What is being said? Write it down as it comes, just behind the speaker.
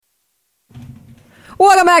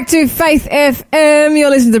Welcome back to Faith FM. You're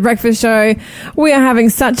listening to The Breakfast Show. We are having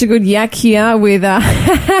such a good yak here with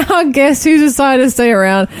our guest who's decided to stay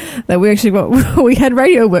around that we had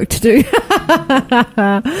radio work to do.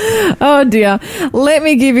 Oh dear. Let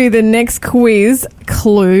me give you the next quiz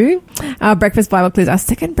clue. Our breakfast Bible quiz, our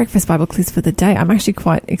second breakfast Bible quiz for the day. I'm actually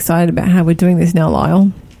quite excited about how we're doing this now,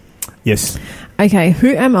 Lyle. Yes. Okay,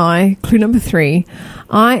 who am I? Clue number 3.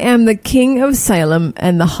 I am the king of Salem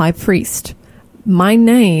and the high priest. My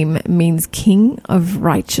name means King of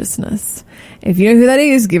Righteousness. If you know who that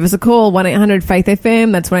is, give us a call,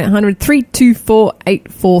 1-800-FAITH-FM. That's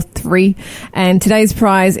 1-800-324-843. And today's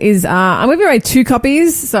prize is, I'm going to give away 2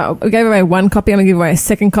 copies. So I gave away 1 copy. I'm going to give away a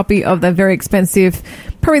second copy of the very expensive,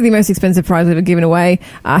 probably the most expensive prize we've ever given away.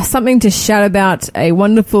 Something to shout about, a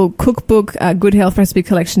wonderful cookbook, Good Health Recipe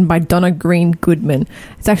Collection by Donna Green Goodman.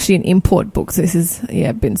 It's actually an import book. So this is,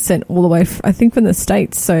 been sent all the way, I think, from the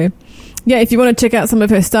States. So yeah, if you want to check out some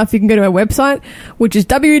of her stuff, you can go to her website, which is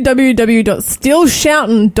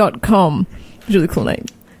www.stillshoutin.com. Really cool name.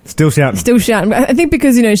 Still shouting. I think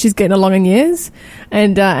because, she's getting along in years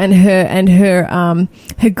and her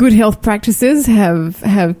good health practices have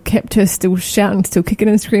kept her still shouting, still kicking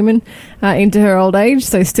and screaming, into her old age.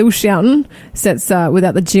 So Still Shoutin', that's,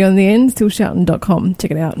 without the G on the end, stillshoutin.com. Check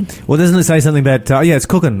it out. Well, doesn't it say something about, it's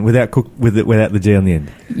cooking without the G on the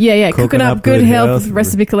end? Yeah. Cooking up good health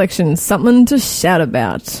recipe collection. Something to shout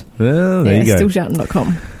about. Well, there you go.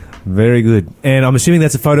 Stillshoutin.com. Very good. And I'm assuming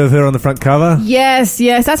that's a photo of her on the front cover? Yes.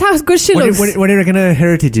 That's how good she looks. What do you reckon her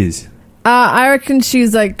heritage is? I reckon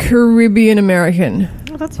she's like Caribbean American.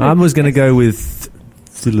 Oh, that's I was going to go with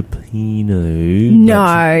Filipino.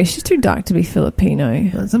 No, she's too dark to be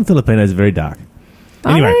Filipino. Some Filipinos are very dark.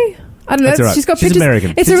 Anyway. Are they? I don't know. That's all right. She's got She's pictures.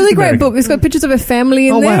 American. It's a really great book. It's got pictures of her family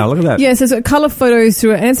in there. Oh, wow. Look at that. Yeah, so it's got colour photos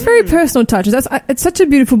through it. And it's very personal touches. It's such a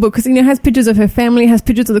beautiful book because, it has pictures of her family, has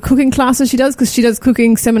pictures of the cooking classes she does because she does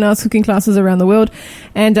cooking seminars, cooking classes around the world,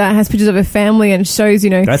 and has pictures of her family and shows,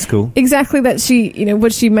 That's cool. Exactly that she,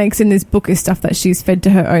 what she makes in this book is stuff that she's fed to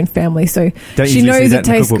her own family. So she knows it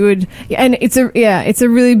tastes good. Yeah, and it's a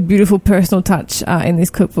really beautiful personal touch in this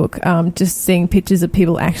cookbook. Just seeing pictures of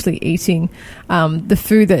people actually eating the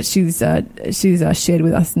food that she's shared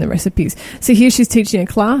with us in the recipes. So here she's teaching a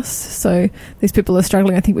class. So these people are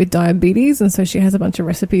struggling, I think, with diabetes, and so she has a bunch of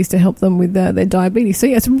recipes to help them with their diabetes. So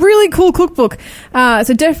yeah, it's a really cool cookbook.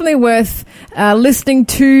 So definitely worth listening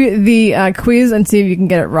to the quiz and see if you can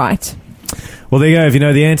get it right. Well, there you go. If you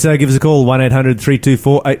know the answer, give us a call.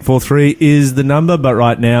 1-800-324-843 is the number. But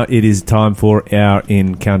right now, it is time for our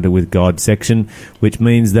Encounter with God section, which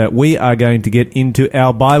means that we are going to get into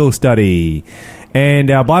our Bible study.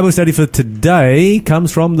 And our Bible study for today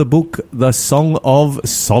comes from the book The Song of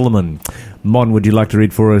Solomon. Mon, would you like to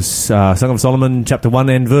read for us Song of Solomon, chapter 1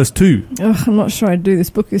 and verse 2? Oh, I'm not sure I do. This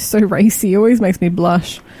book is so racy. It always makes me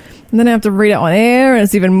blush. And then I have to read it on air, and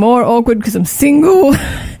it's even more awkward because I'm single.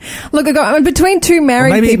 Look, I'm between 2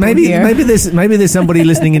 married people here. Maybe there's somebody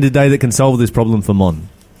listening in today that can solve this problem for Mon.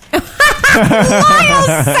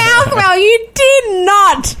 Lyle Southwell, you did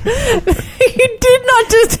not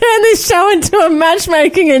just turn this show into a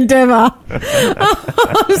matchmaking endeavour.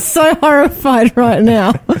 Oh, I'm so horrified right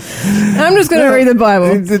now. I'm just going to read the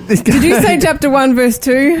Bible. Did you say chapter 1 verse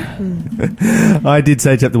 2? I did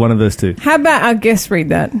say chapter 1 and verse 2. How about our guest read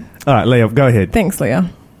that? All right, Leah, go ahead. Thanks, Leah.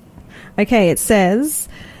 Okay, it says,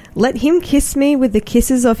 "Let him kiss me with the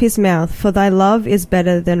kisses of his mouth, for thy love is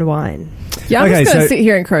better than wine." Yeah, I'm just going to sit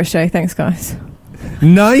here and crochet. Thanks, guys.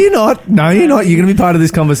 No, you're not. You're going to be part of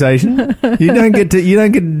this conversation. You don't get to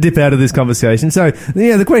dip out of this conversation. So,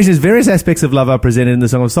 the question is, various aspects of love are presented in the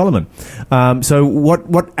Song of Solomon. So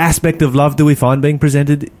what aspect of love do we find being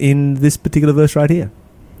presented in this particular verse right here?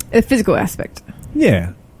 A physical aspect.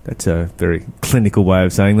 Yeah. That's a very clinical way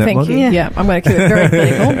of saying that. Thank you. Yeah, I'm going to keep it very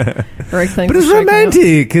clinical. Very clinical. But it's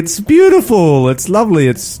romantic. It's beautiful. It's lovely.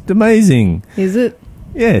 It's amazing. Is it?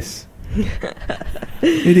 Yes.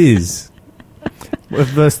 It is.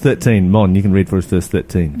 Verse 13. Mon, you can read for us verse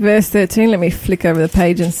 13. Verse 13. Let me flick over the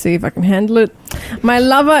page and see if I can handle it. My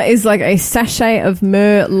lover is like a sachet of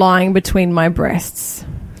myrrh lying between my breasts.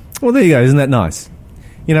 Well, there you go. Isn't that nice?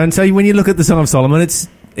 And so when you look at the Song of Solomon,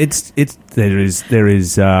 there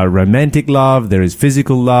is romantic love, there is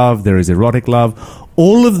physical love, there is erotic love.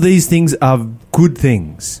 All of these things are good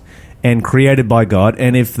things and created by God.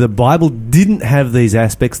 And if the Bible didn't have these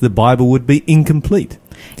aspects, the Bible would be incomplete.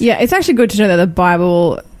 Yeah, it's actually good to know that the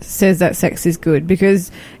Bible says that sex is good because,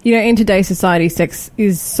 in today's society, sex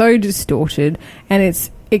is so distorted and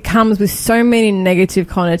it comes with so many negative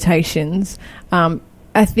connotations.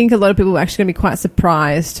 I think a lot of people are actually going to be quite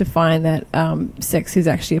surprised to find that sex is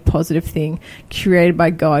actually a positive thing created by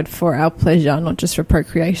God for our pleasure, not just for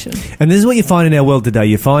procreation. And this is what you find in our world today.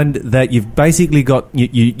 You find that you've basically got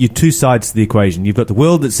you two sides to the equation. You've got the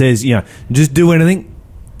world that says, just do anything.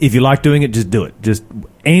 If you like doing it, just do it. Just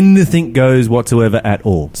anything goes whatsoever at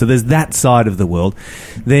all. So there's that side of the world.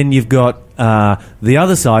 Then you've got the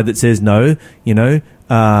other side that says no,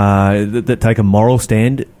 that take a moral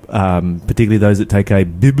stand, particularly those that take a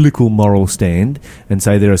biblical moral stand and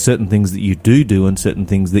say there are certain things that you do and certain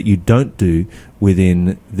things that you don't do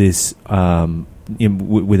within this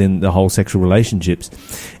within the whole sexual relationships.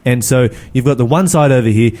 And so you've got the one side over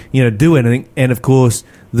here, do anything, and of course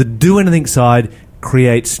the do anything side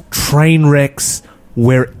creates train wrecks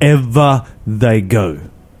wherever they go.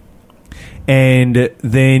 And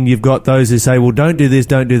then you've got those who say, well, don't do this,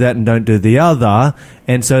 don't do that, and don't do the other.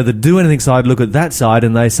 And so the do anything side look at that side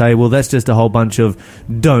and they say, well, that's just a whole bunch of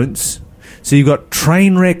don'ts. So you've got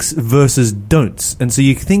train wrecks versus don'ts. And so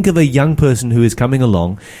you think of a young person who is coming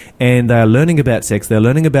along and they are learning about sex, they're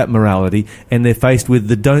learning about morality, and they're faced with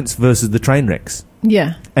the don'ts versus the train wrecks.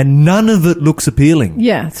 Yeah. And none of it looks appealing.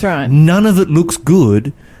 Yeah, that's right. None of it looks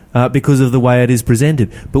good because of the way it is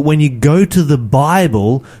presented. But when you go to the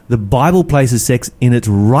Bible places sex in its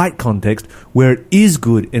right context where it is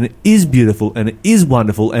good and it is beautiful and it is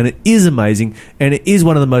wonderful and it is amazing and it is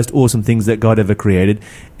one of the most awesome things that God ever created.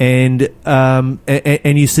 And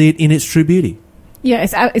you see it in its true beauty. Yeah,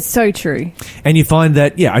 it's so true. And you find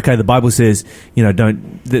that, the Bible says,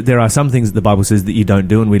 there are some things that the Bible says that you don't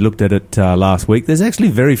do, and we looked at it last week. There's actually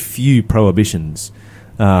very few prohibitions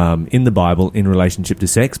in the Bible in relationship to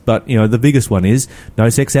sex, but, the biggest one is no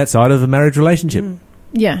sex outside of a marriage relationship.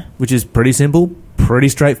 Yeah. Which is pretty simple, pretty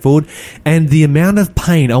straightforward. And the amount of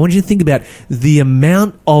pain, I want you to think about the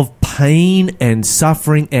amount of pain and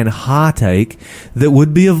suffering and heartache that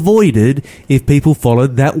would be avoided if people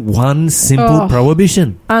followed that one simple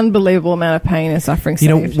prohibition. Unbelievable amount of pain and suffering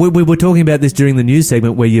saved. We were talking about this during the news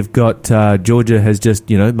segment where you've got Georgia has just,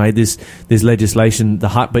 made this legislation, the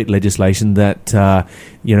heartbeat legislation that,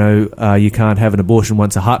 you can't have an abortion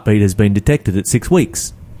once a heartbeat has been detected at 6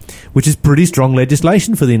 weeks, which is pretty strong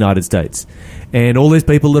legislation for the United States. And all these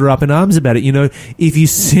people that are up in arms about it, if you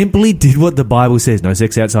simply did what the Bible says, no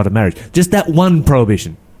sex outside of marriage, just that one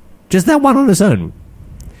prohibition, just that one on its own,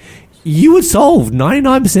 you would solve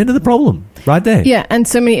 99% of the problem right there. Yeah, and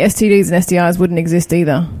so many STDs and STIs wouldn't exist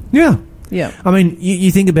either. Yeah. Yeah. I mean,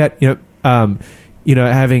 you think about,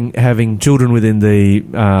 having children within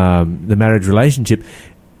the marriage relationship,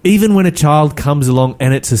 even when a child comes along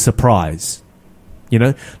and it's a surprise.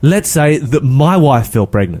 Let's say that my wife fell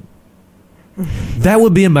pregnant. That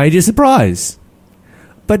would be a major surprise.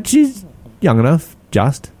 But she's young enough,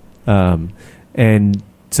 and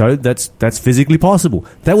so that's physically possible.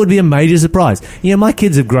 That would be a major surprise. My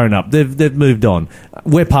kids have grown up. They've moved on.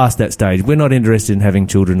 We're past that stage. We're not interested in having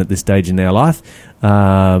children at this stage in our life.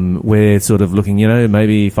 We're sort of looking,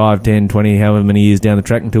 maybe 5, 10, 20, however many years down the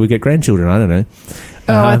track until we get grandchildren. I don't know.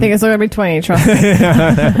 I think it's not going to be 20, trust me.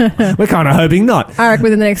 We're kind of hoping not. I reckon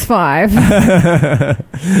within the next 5.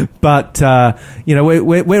 But,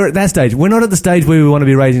 we're at that stage. We're not at the stage where we want to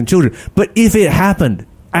be raising children. But if it happened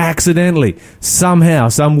accidentally, somehow,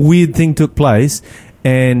 some weird thing took place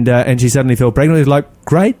and she suddenly fell pregnant, it was like,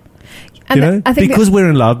 great. And I think because we're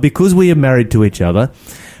in love, because we are married to each other.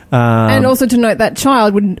 And also to note that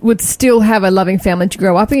child would still have a loving family to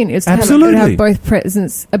grow up in. It's to absolutely have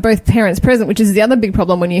both parents present, which is the other big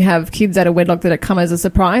problem when you have kids out of wedlock that come as a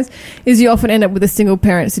surprise, is you often end up with a single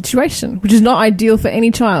parent situation, which is not ideal for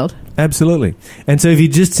any child. Absolutely. And so if you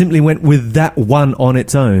just simply went with that one on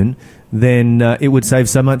its own, then it would save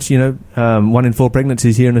so much. 1 in 4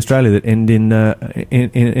 pregnancies here in Australia that end in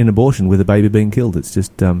abortion with a baby being killed. It's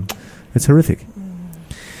just it's horrific.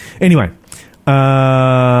 Anyway.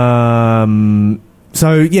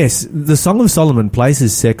 So yes, the Song of Solomon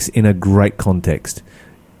places sex in a great context.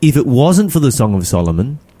 If it wasn't for the Song of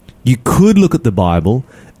Solomon, you could look at the Bible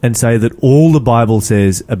and say that all the Bible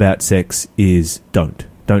says about sex is don't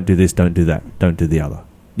do this, don't do that, don't do the other.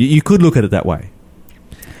 You could look at it that way,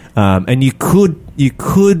 and you could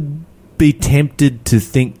be tempted to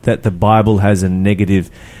think that the Bible has a negative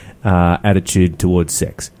attitude towards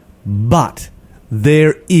sex, but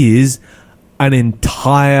there is an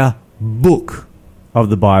entire book of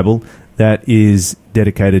the Bible that is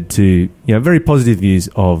dedicated to very positive views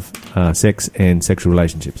of sex and sexual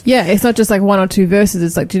relationships. Yeah, it's not just like 1 or 2 verses.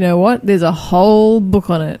 It's like, do you know what? There's a whole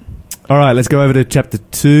book on it. All right, let's go over to chapter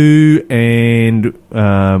 2, and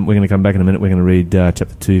we're going to come back in a minute. We're going to read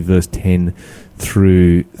chapter 2, verse 10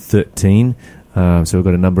 through 13. So we've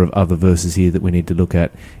got a number of other verses here that we need to look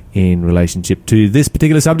at in relationship to this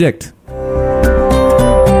particular subject.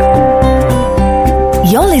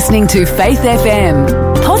 You're listening to Faith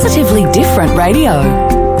FM, positively different radio.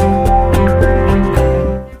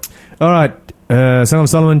 All right, Song of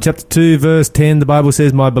Solomon, chapter 2, verse 10, the Bible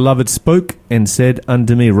says, "My beloved spoke and said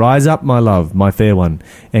unto me, Rise up, my love, my fair one,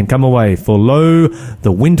 and come away, for lo,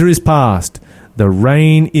 the winter is past, the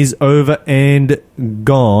rain is over and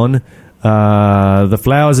gone. The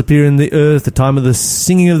flowers appear in the earth. The time of the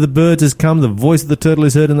singing of the birds has come. The voice of the turtle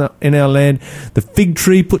is heard in our land. The fig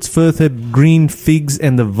tree puts forth her green figs,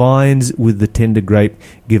 and the vines with the tender grape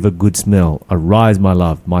give a good smell. Arise, my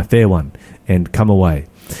love, my fair one, and come away."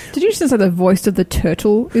 Did you just say the voice of the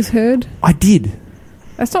turtle is heard? I did.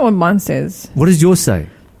 That's not what mine says. What does yours say?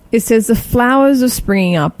 It says, "The flowers are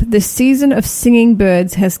springing up. The season of singing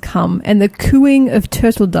birds has come, and the cooing of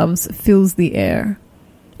turtle doves fills the air."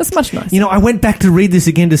 That's much nicer. You know, I went back to read this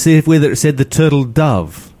again to see if whether it said the turtle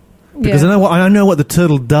dove. Because I know what the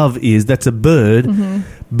turtle dove is. That's a bird. Mm-hmm.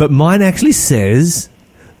 But mine actually says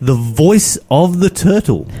the voice of the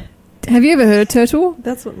turtle. Have you ever heard a turtle?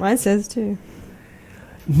 That's what mine says too.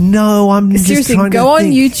 No, I'm Seriously, just trying to go on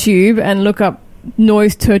think. YouTube and look up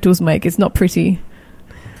noise turtles make. It's not pretty.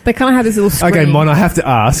 They kind of have this little scream. Okay, Mon, I have to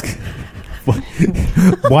ask.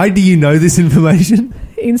 Why do you know this information?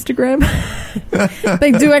 Instagram.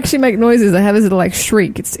 They do actually make noises. They have this little like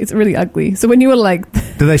shriek. It's really ugly. So when you were like,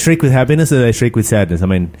 do they shriek with happiness or do they shriek with sadness? I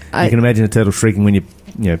mean, you can imagine a turtle shrieking when you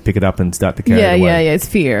pick it up and start to carry it away. Yeah, it's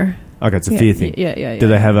fear. Okay, it's a fear thing. Yeah. Do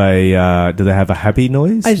they have a happy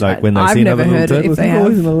noise? Like when they see another little turtle?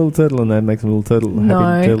 There's a little turtle and that makes a little turtle happy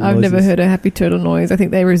turtle noises? No, I've never heard a happy turtle noise. I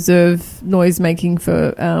think they reserve noise making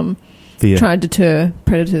for fear. Trying to deter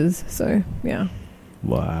predators. So, yeah.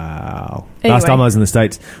 Wow. Anyway. Last time I was in the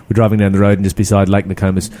States, we're driving down the road and just beside Lake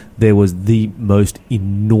Nokomis, there was the most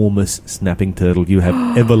enormous snapping turtle you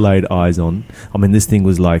have ever laid eyes on. I mean, this thing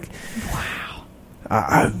was like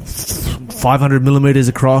 500 millimeters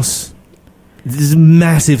across. This is a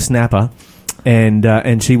massive snapper.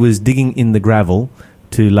 And she was digging in the gravel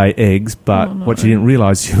to lay eggs, but what she didn't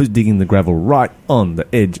realise, she was digging the gravel right on the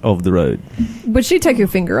edge of the road. Would she take your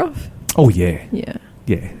finger off? Oh, yeah. Yeah.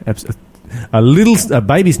 Yeah, absolutely. A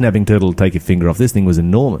baby snapping turtle will take your finger off. This thing was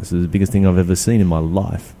enormous. It was the biggest thing I've ever seen in my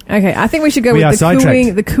life. Okay, I think we should go with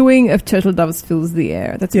the cooing of turtle doves fills the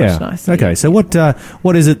air. That's much nicer. Okay, so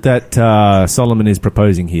what is it that Solomon is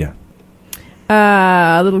proposing here?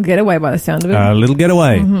 A little getaway by the sound of it. A little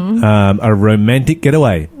getaway. Mm-hmm. A romantic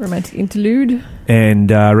getaway. Romantic interlude.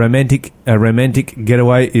 And a romantic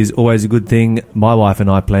getaway is always a good thing. My wife and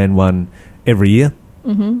I plan one every year.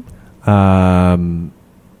 Mm-hmm.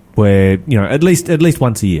 Where, at least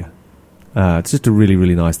once a year. It's just a really,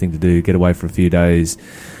 really nice thing to do. Get away for a few days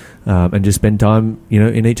and just spend time,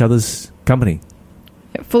 in each other's company.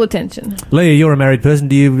 Yeah, full attention. Leah, you're a married person.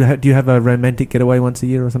 Do you have a romantic getaway once a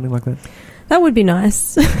year or something like that? That would be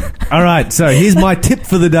nice. All right, so here's my tip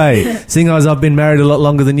for the day. Seeing as I've been married a lot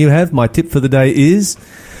longer than you have, my tip for the day is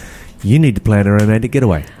you need to plan a romantic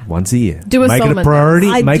getaway once a year. Make it a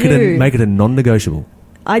priority. Make it a non-negotiable.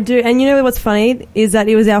 I do. And you know what's funny is that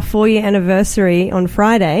it was our 4-year anniversary on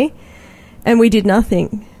Friday and we did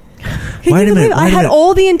nothing. Wait a minute. I had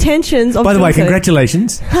all the intentions of... By the way,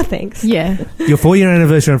 congratulations. Thanks. Yeah. Your 4-year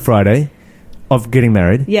anniversary on Friday of getting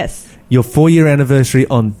married. Yes. Your 4-year anniversary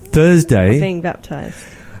on Thursday. Of being baptised.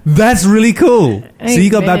 That's really cool. So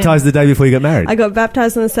you got baptised the day before you got married. I got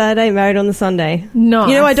baptised on the Saturday, married on the Sunday. Nice.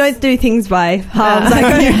 I don't do things by halves.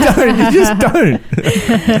 You just don't.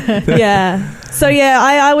 Yeah. So,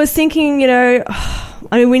 I was thinking,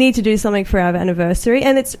 we need to do something for our anniversary.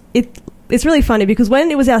 And it's really funny because when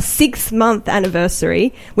it was our 6-month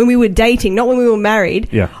anniversary, when we were dating, not when we were married,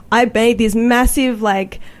 I made this massive,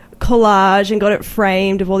 collage and got it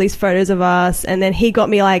framed of all these photos of us, and then he got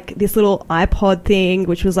me this little iPod thing,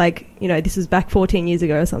 which was this was back 14 years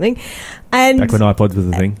ago or something, and back when iPods was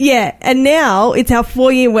a thing. And now it's our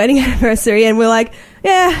 4-year wedding anniversary and we're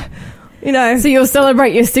so you'll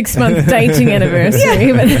celebrate your 6-month dating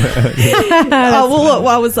anniversary.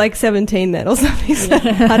 I was 17 then or something. So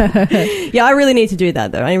I really need to do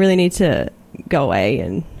that though. I really need to go away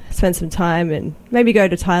and spend some time and maybe go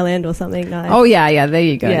to Thailand or something nice. Oh, yeah, there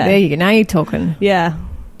you go. Yeah. There you go. Now you're talking. Yeah.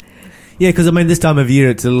 Yeah, because, this time of year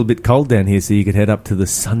it's a little bit cold down here, so you could head up to the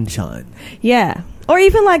sunshine. Yeah. Or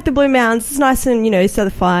even the Blue Mountains. It's nice and, set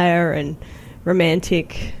the fire and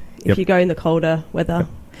romantic if you go in the colder weather.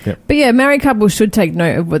 Yep. But yeah, married couples should take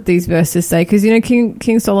note of what these verses say because,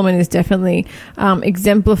 King Solomon is definitely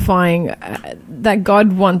exemplifying that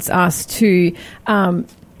God wants us to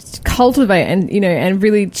cultivate and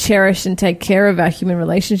really cherish and take care of our human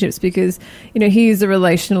relationships, because he is a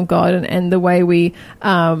relational God, and the way we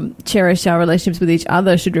cherish our relationships with each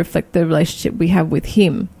other should reflect the relationship we have with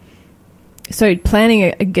him. So planning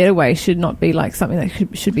a getaway should not be like something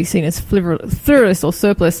that should be seen as frivolous or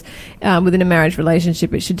surplus within a marriage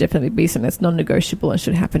relationship. It should definitely be something that's non-negotiable and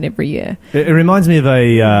should happen every year. It reminds me of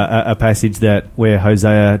a passage where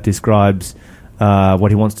Hosea describes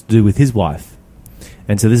what he wants to do with his wife.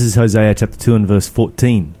 And so this is Hosea chapter 2 and verse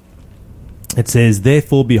 14. It says,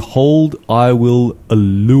 "Therefore, behold, I will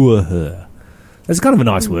allure her." That's kind of a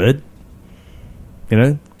nice word,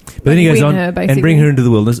 But then he goes on and bring her into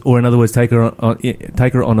the wilderness, or in other words, take her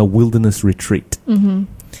on a wilderness retreat and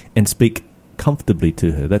speak comfortably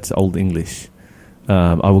to her. That's Old English.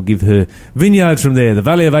 I will give her vineyards from there, the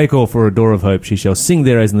valley of Achor for a door of hope. She shall sing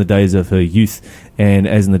there as in the days of her youth and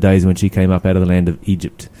as in the days when she came up out of the land of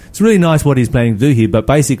Egypt. It's really nice what he's planning to do here, but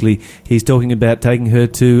basically he's talking about taking her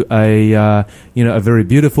to a very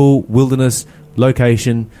beautiful wilderness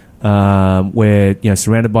location where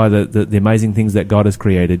surrounded by the amazing things that God has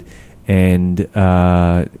created, and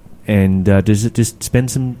just spend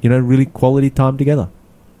some really quality time together.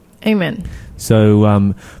 Amen.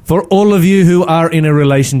 So for all of you who are in a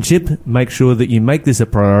relationship, make sure that you make this a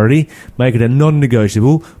priority, make it a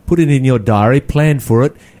non-negotiable, put it in your diary, plan for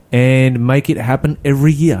it, and make it happen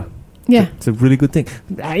every year. Yeah, it's a really good thing.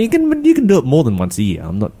 You can do it more than once a year.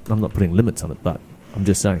 I'm not putting limits on it, but I'm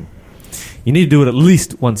just saying you need to do it at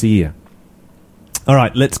least once a year. All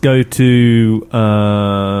right, let's go to what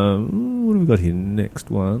have we got here?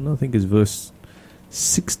 Next one, I think, is verse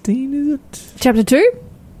 16. Is it chapter 2?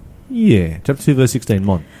 Yeah, chapter 2, verse 16.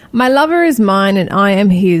 Mon. My lover is mine, and I am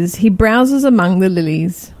his. He browses among the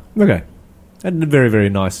lilies. Okay. And a very, very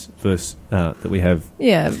nice verse that we have.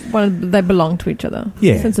 Yeah, they belong to each other.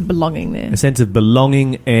 Yeah. A sense of belonging there. A sense of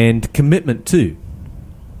belonging and commitment too.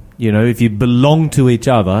 If you belong to each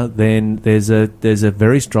other, then there's a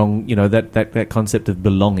very strong, that concept of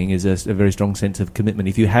belonging is a very strong sense of commitment.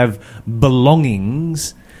 If you have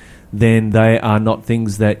belongings, then they are not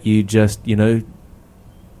things that you just,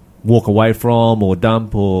 walk away from or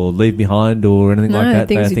dump or leave behind or anything like that.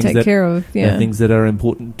 Things you take care of. Yeah, things that are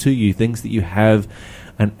important to you, things that you have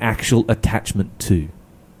an actual attachment to,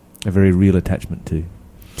 a very real attachment to.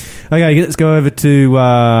 Okay, let's go over to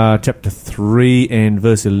chapter 3 and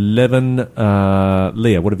verse 11.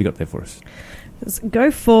 Leah, what have you got there for us? Go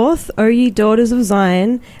forth, O ye daughters of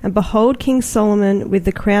Zion, and behold King Solomon with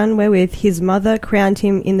the crown wherewith his mother crowned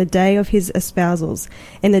him in the day of his espousals,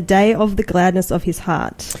 in the day of the gladness of his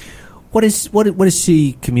heart. What is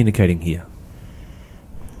she communicating here?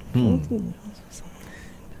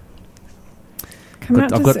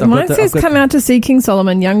 Mine says, "Come out to see King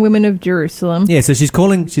Solomon, young women of Jerusalem." Yeah, so she's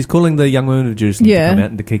calling the young women of Jerusalem to come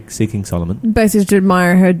out and to see King Solomon. Basically to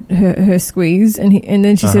admire her squeeze, and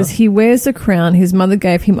then she says, "He wears the crown his mother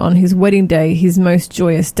gave him on his wedding day, his most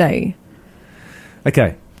joyous day."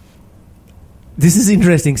 Okay. This is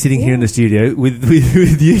interesting, sitting here in the studio with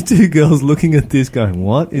you two girls looking at this going,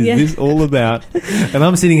 what is this all about? And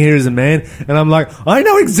I'm sitting here as a man and I'm like, I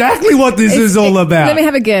know exactly what this is all about. Let me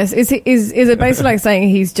have a guess. Is it basically like saying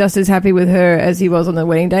he's just as happy with her as he was on the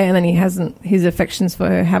wedding day, and then his affections for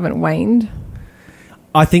her haven't waned?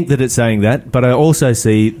 I think that it's saying that, but I also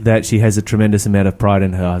see that she has a tremendous amount of pride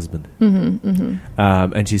in her husband.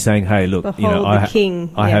 And she's saying, hey, look, behold, the king.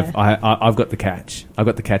 I've got the catch. I've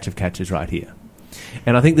got the catch of catches right here.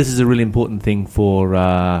 And I think this is a really important thing for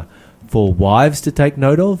wives to take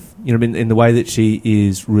note of, in the way that she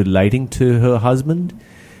is relating to her husband,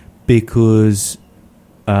 because,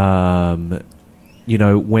 when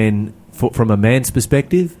from a man's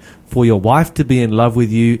perspective, for your wife to be in love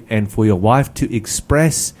with you and for your wife to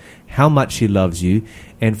express how much she loves you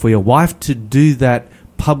and for your wife to do that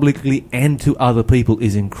publicly and to other people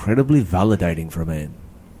is incredibly validating for a man.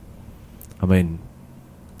 I mean,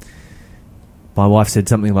 my wife said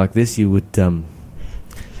something like this, you would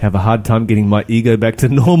have a hard time getting my ego back to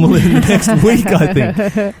normal in the next week, I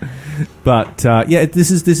think. But this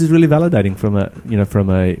is really validating from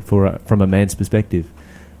a man's perspective.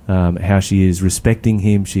 How she is respecting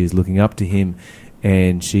him, she is looking up to him,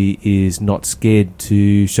 and she is not scared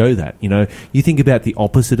to show that. You think about the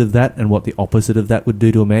opposite of that and what the opposite of that would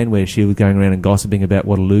do to a man, where she was going around and gossiping about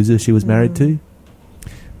what a loser she was married to.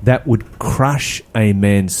 That would crush a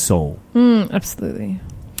man's soul. Absolutely.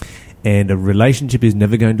 And a relationship is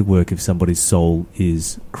never going to work if somebody's soul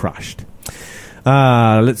is crushed.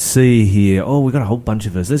 Let's see here. Oh, we've got a whole bunch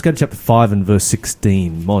of verses. Let's go to chapter 5 and verse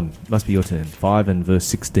 16. Mon, must be your turn. 5 and verse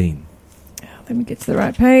 16. Let me get to the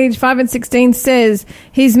right page. 5 and 16 says,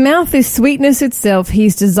 his mouth is sweetness itself.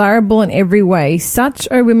 He's desirable in every way. Such,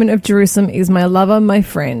 O women of Jerusalem, is my lover, my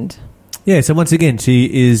friend. Yeah, so once again, she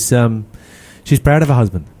is she's proud of her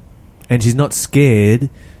husband. And she's not scared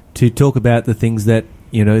to talk about the things that,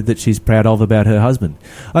 you know, that she's proud of about her husband.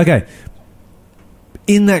 Okay.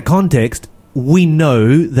 In that context, we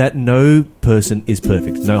know that no person is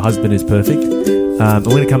perfect. No husband is perfect. I'm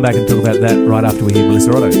going to come back and talk about that right after we hear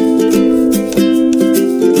Melissa Otto.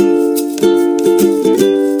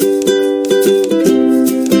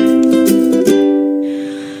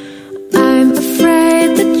 I'm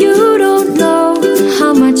afraid that you don't know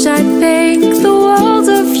how much I think the world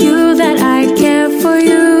of you, that I care for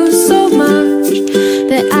you so much,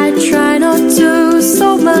 that I try not to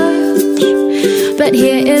so much. But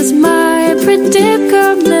here is my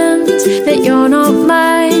predicament, that you're not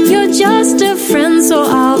mine, you're just a friend. So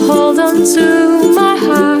I'll hold on to my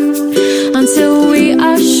heart until we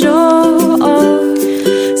are sure.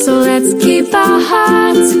 So let's keep our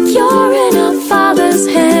hearts secure in our Father's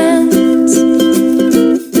hands,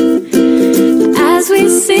 as we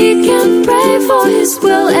seek and pray for His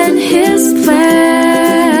will and His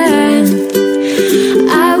plan.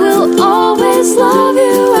 I will always love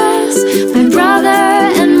you as my brother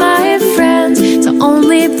and my friend. To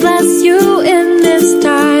only bless you in this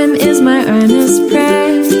time is my earnest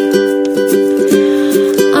prayer,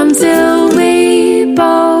 until we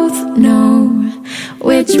both know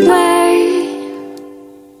which way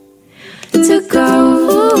to go.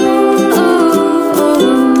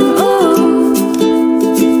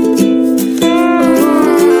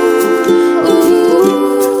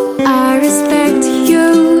 I respect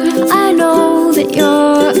you. I know that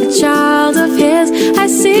you're a child of His. I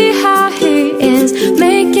see how He is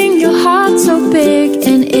making your heart so big,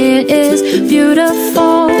 and it is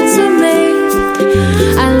beautiful to me.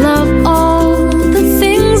 I love all the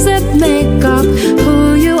things that make up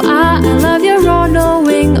who you are. I love your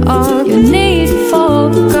all-knowing, all your need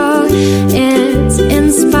for God. It's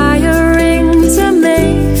inspiring to me.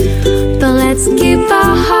 But let's keep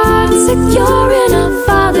our hearts secure in our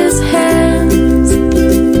Father's hands,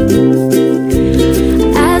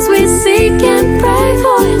 as we seek and pray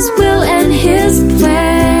for His will and His plan.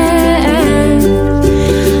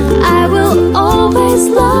 I will always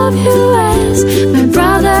love you as my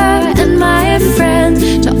brother and my friend.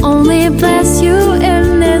 To only bless you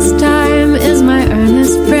in this time is my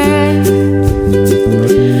earnest prayer,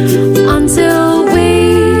 until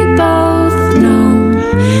we both know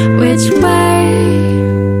which way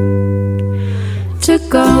to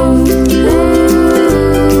go.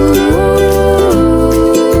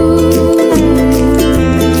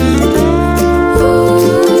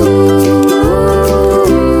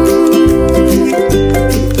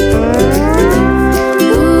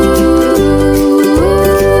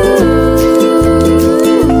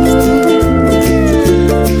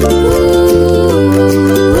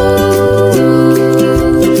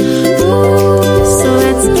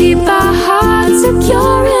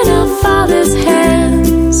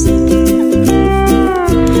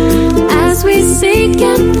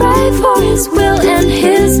 His will and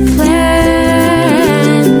His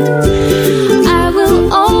plan. I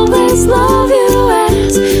will always love you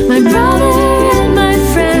as my brother and my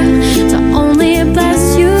friend. To only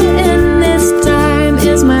bless you in this time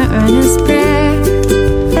is my earnest prayer,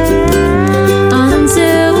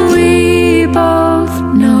 until we both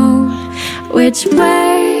know which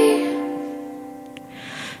way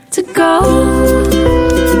to go.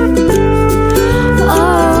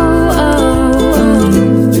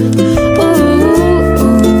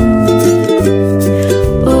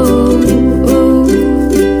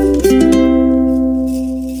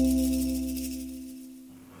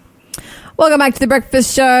 Welcome back to The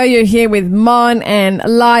Breakfast Show. You're here with Mon and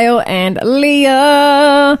Lyle and Leah.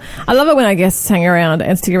 I love it when our guests hang around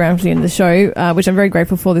and stick around for the end of the show, which I'm very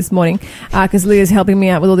grateful for this morning, because Leah's helping me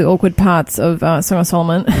out with all the awkward parts of Song of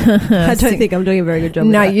Solomon. I don't think I'm doing a very good job.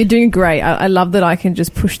 No, you're doing great. I love that I can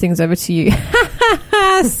just push things over to you.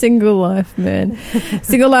 Single life, man.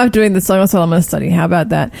 Single life doing the Song of Solomon study. How about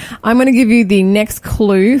that? I'm going to give you the next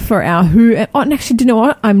clue for our Who... actually, do you know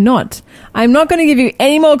what? I'm not going to give you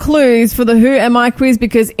any more clues for the Who Am I quiz,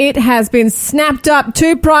 because it has been snapped up.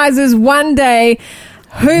 2 prizes one day.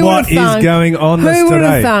 What is going on today? Who would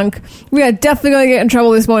have thunk? We are definitely going to get in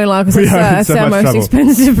trouble this morning, Lyle, because it's our most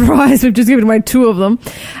expensive prize. We've just given away 2 of them.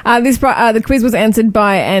 The quiz was answered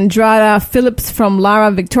by Andrada Phillips from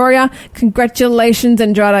Lara, Victoria. Congratulations,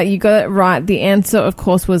 Andrada. You got it right. The answer, of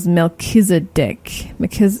course, was Melchizedek.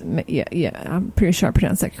 Yeah, I'm pretty sure I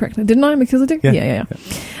pronounced that correctly. Didn't I? Melchizedek? Yeah.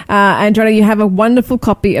 Andrada, you have a wonderful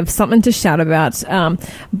copy of Something to Shout About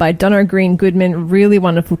by Donna Green Goodman. Really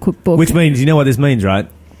wonderful cookbook. Which means, you know what this means, right?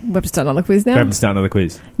 We have to start another quiz now? We have to start another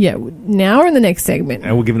quiz. Yeah, now or in the next segment?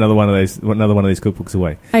 And we'll give another one of these cookbooks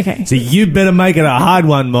away. Okay. So you better make it a hard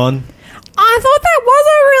one, Mon. I thought that was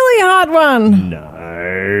a really hard one.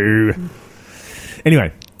 No.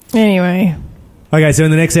 Anyway. Okay, so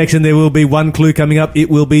in the next section there will be one clue coming up. It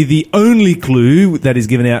will be the only clue that is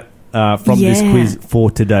given out from this quiz for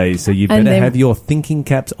today. So you better have your thinking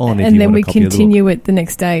caps on if you want to copy the book. And then we continue it the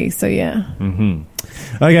next day, so yeah. Mm-hmm.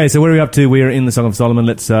 Okay, so where are we up to? We are in the Song of Solomon.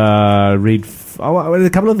 Let's read... there's a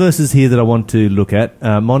couple of verses here that I want to look at.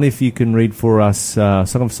 Mon, if you can read for us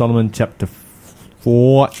Song of Solomon chapter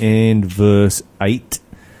 4 and verse 8.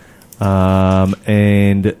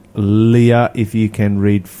 And Leah, if you can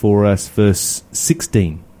read for us verse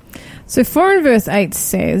 16. So 4 and verse 8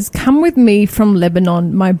 says, "Come with me from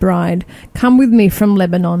Lebanon, my bride. Come with me from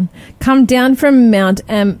Lebanon. Come down from Mount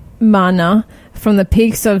Ammana, from the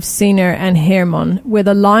peaks of Senir and Hermon, where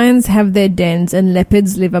the lions have their dens and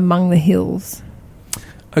leopards live among the hills."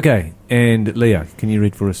 Okay, and Leah, can you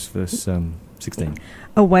read for us verse 16?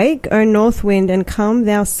 "Awake, O north wind, and come,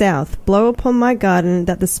 thou south. Blow upon my garden,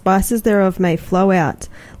 that the spices thereof may flow out.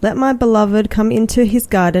 Let my beloved come into his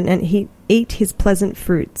garden, and eat his pleasant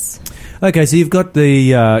fruits." Okay, so you've got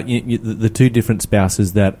the 2 different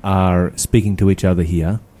spouses that are speaking to each other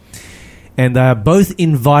here, and they are both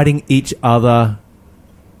inviting each other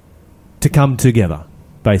to come together,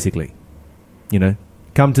 basically. You know,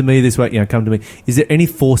 come to me this way, come to me. Is there any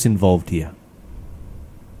force involved here?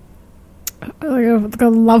 Like a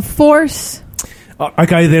love force?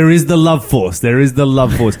 Okay, there is the love force.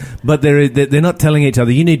 But they're not telling each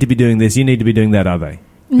other, you need to be doing this, you need to be doing that, are they?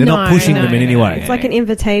 They're not pushing them in any way. It's like an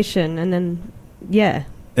invitation, and then,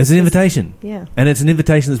 It's an invitation. Yeah. And it's an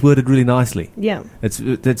invitation that's worded really nicely. Yeah. It's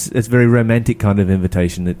very romantic kind of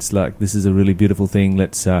invitation. It's like, this is a really beautiful thing.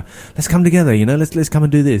 Let's come together, let's come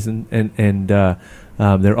and do this. And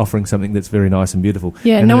they're offering something that's very nice and beautiful.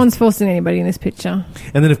 Yeah, and no one's forcing anybody in this picture.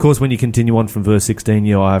 And then, of course, when you continue on from verse 16,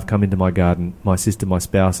 I have come into my garden, my sister, my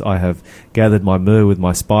spouse. I have gathered my myrrh with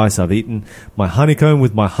my spice. I've eaten my honeycomb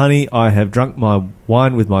with my honey. I have drunk my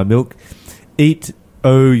wine with my milk. Eat,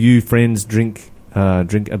 O you friends, drink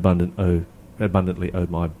abundantly, O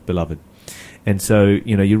my beloved. And so,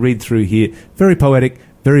 you read through here, very poetic,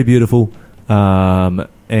 very beautiful,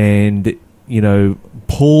 and,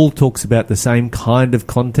 Paul talks about the same kind of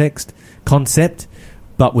concept,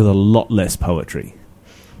 but with a lot less poetry.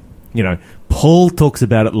 Paul talks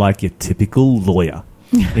about it like your typical lawyer.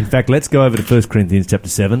 In fact, let's go over to 1 Corinthians chapter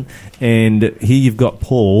 7, and here you've got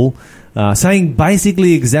Paul saying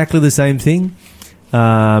basically exactly the same thing,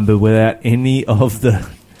 but without any of the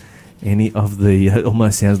it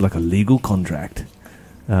almost sounds like a legal contract.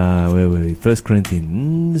 Where were we? 1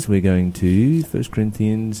 Corinthians. We're going to 1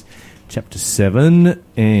 Corinthians chapter 7,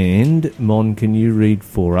 and Mon, can you read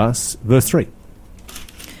for us verse 3?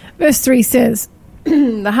 Verse 3 says,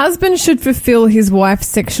 "The husband should fulfill his wife's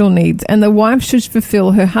sexual needs, and the wife should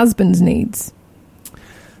fulfill her husband's needs."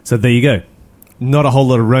 So there you go. Not a whole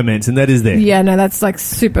lot of romance, and that is there. Yeah, no, that's like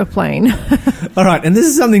super plain. All right, and this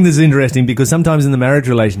is something that's interesting because sometimes in the marriage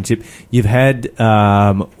relationship, you've had,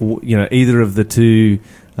 either of the 2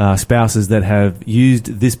 spouses that have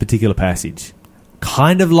used this particular passage,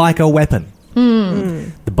 kind of like a weapon.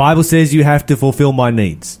 The Bible says you have to fulfill my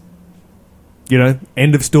needs.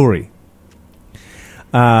 End of story.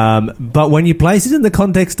 But when you place it in the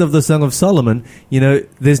context of the Song of Solomon,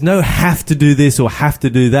 there's no have to do this or have to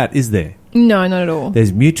do that, is there? No, not at all.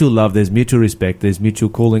 There's mutual love, there's mutual respect, there's mutual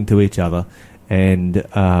calling to each other, and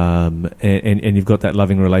you've got that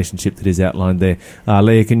loving relationship that is outlined there.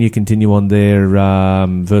 Leah, can you continue on there,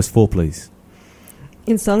 verse 4, please?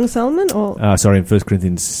 In Song of Solomon? Or in 1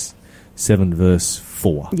 Corinthians 7, verse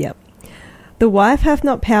 4. Yep. "The wife hath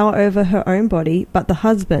not power over her own body, but the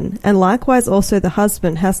husband, and likewise also the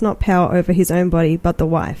husband has not power over his own body, but the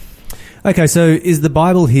wife." Okay, so is the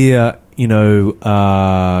Bible here,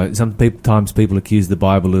 sometimes people accuse the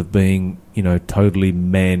Bible of being, totally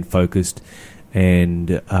man-focused, and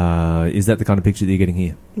is that the kind of picture that you're getting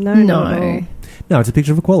here? No. No, it's a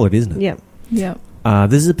picture of equality, isn't it? Yeah.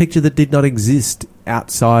 This is a picture that did not exist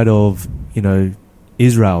outside of,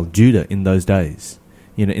 Israel, Judah in those days,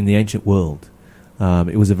 in the ancient world.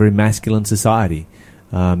 It was a very masculine society.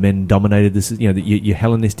 Men dominated this. Your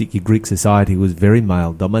Hellenistic, your Greek society was very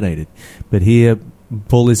male dominated. But here,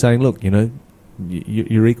 Paul is saying, look,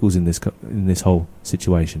 you're equals in this whole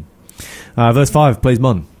situation. Verse 5, please,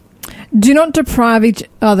 Mon. Do not deprive each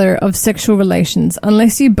other of sexual relations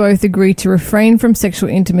unless you both agree to refrain from sexual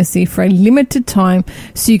intimacy for a limited time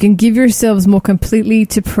so you can give yourselves more completely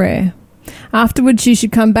to prayer. Afterwards, you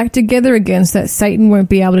should come back together again so that Satan won't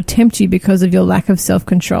be able to tempt you because of your lack of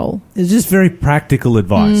self-control. It's just very practical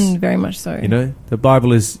advice. Very much so. The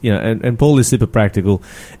Bible is, and Paul is super practical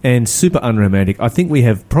and super unromantic. I think we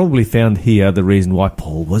have probably found here the reason why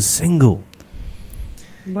Paul was single.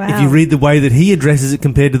 Wow. If you read the way that he addresses it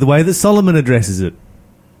compared to the way that Solomon addresses it.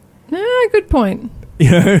 Good point.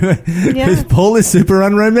 Because Paul is super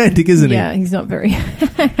unromantic, isn't he? Yeah, he's not very.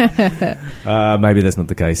 Maybe that's not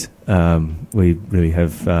the case. We really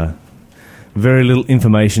have very little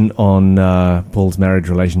information on Paul's marriage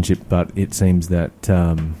relationship, but it seems that,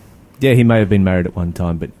 he may have been married at one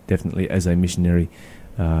time, but definitely as a missionary,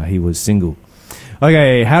 he was single.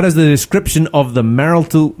 Okay, how does the description of the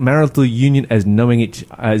marital union as knowing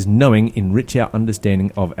enrich our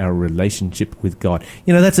understanding of our relationship with God?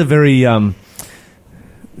 That's a very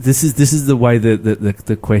this is the way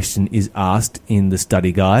the question is asked in the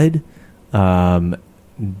study guide.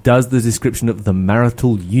 Does the description of the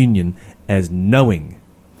marital union as knowing?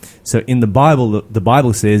 So in the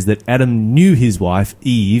Bible says that Adam knew his wife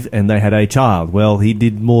Eve and they had a child. Well, he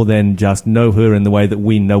did more than just know her in the way that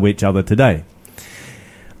we know each other today.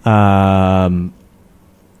 And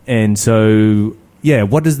so,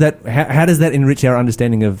 what does that? How does that enrich our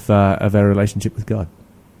understanding of our relationship with God?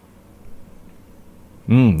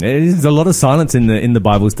 There's a lot of silence in the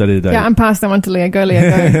Bible study today. Yeah, I'm passing that one to Leah. Go,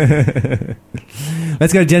 Leah. Go.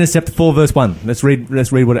 Let's go to Genesis chapter 4, verse 1. Let's read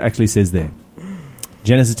what it actually says there.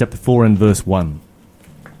 Genesis chapter 4 and verse 1.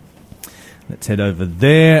 Let's head over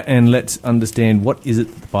there and let's understand what is it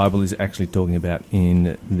that the Bible is actually talking about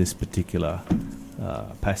in this particular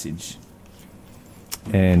passage.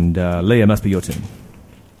 And Leah, must be your turn.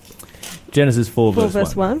 Genesis 4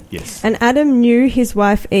 verse 1. Yes. And Adam knew his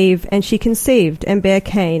wife Eve, and she conceived and bare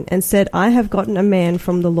Cain, and said, I have gotten a man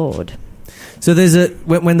from the Lord. So there's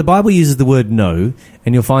when the Bible uses the word know,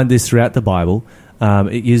 and you'll find this throughout the Bible,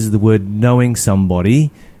 it uses the word knowing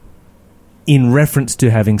somebody in reference to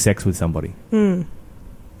having sex with somebody.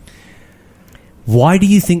 Why do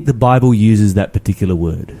you think the Bible uses that particular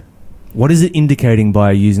word? What is it indicating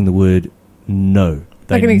by using the word know?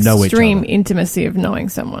 Like an extreme intimacy of knowing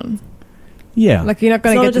someone. Yeah. Like you're not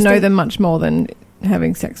going to get to know them much more than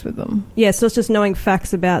having sex with them. Yeah, so it's just knowing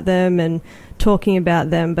facts about them and talking about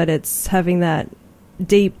them, but it's having that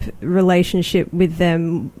deep relationship with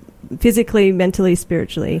them physically, mentally,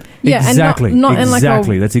 spiritually. Yeah, exactly. And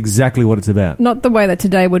exactly. That's exactly what it's about. Not the way that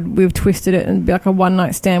today we've twisted it and be like a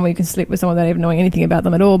one-night stand where you can sleep with someone without even knowing anything about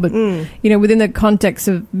them at all. But, within the context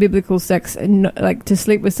of biblical sex, like to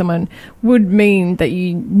sleep with someone would mean that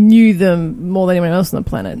you knew them more than anyone else on the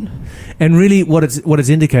planet. And really what it's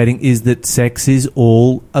indicating is that sex is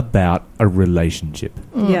all about a relationship.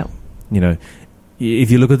 Yeah.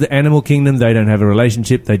 If you look at the animal kingdom, they don't have a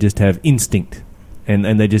relationship, they just have instinct.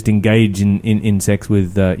 And they just engage in sex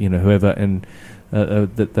with whoever and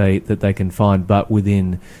that they can find. But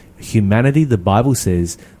within humanity, the Bible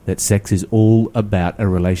says that sex is all about a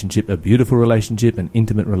relationship, a beautiful relationship, an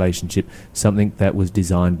intimate relationship, something that was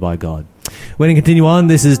designed by God. We're going to continue on.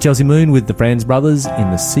 This is Chelsea Moon with the Franz Brothers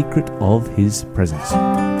in The Secret of His Presence.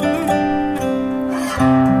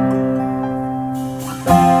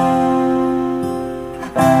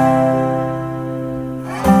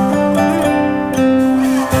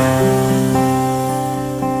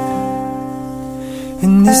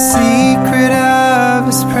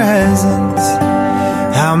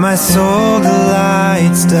 My soul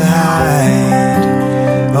delights to hide.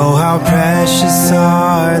 Oh, how precious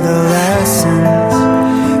are the lessons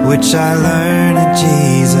which I learn at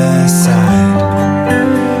Jesus' side.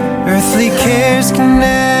 Earthly cares can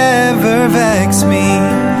never vex me,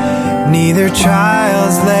 neither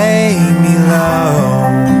trials lay me low.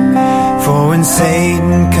 For when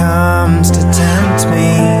Satan comes to tempt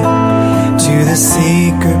me, to the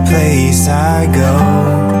secret place I go.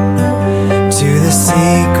 To the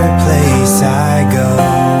secret place I go.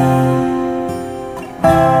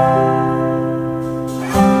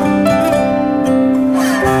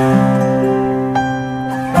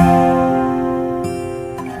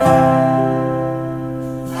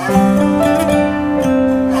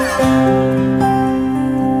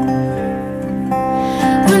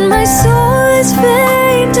 When my soul is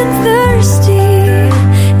faint and thirsty,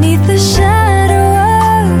 'neath the shadow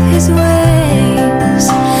of His wings,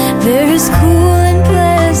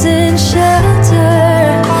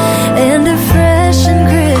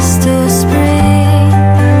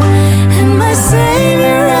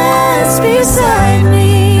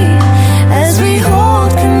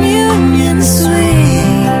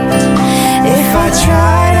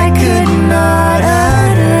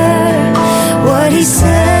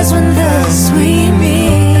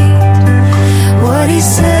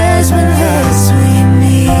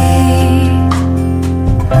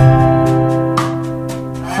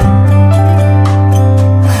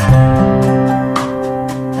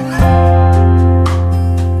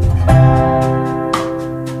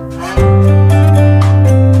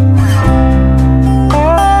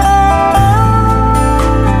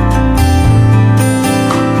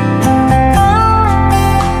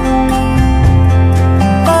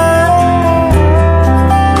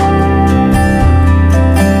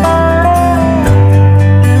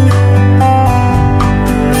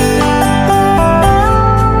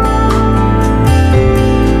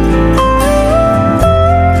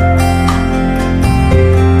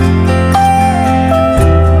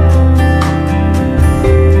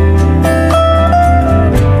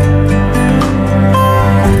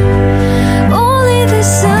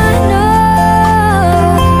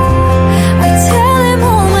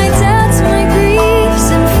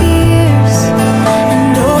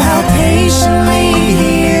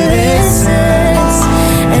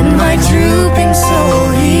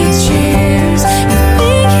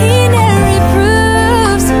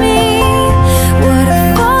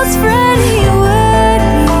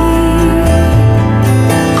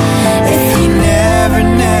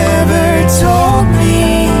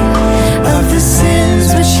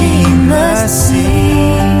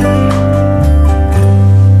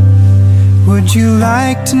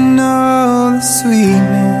 get to know the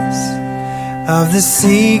sweetness of the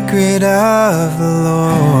secret of the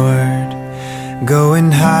Lord. Go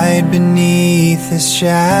and hide beneath His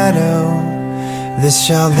shadow. This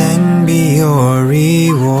shall then be your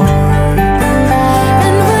reward.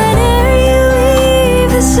 And whenever you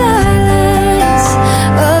leave the silence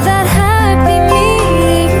of that happy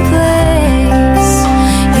meeting place,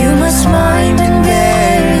 you must mind and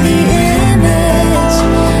bear the image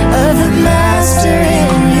of the Master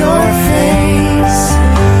in your face,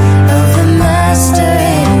 of the Master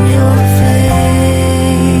in your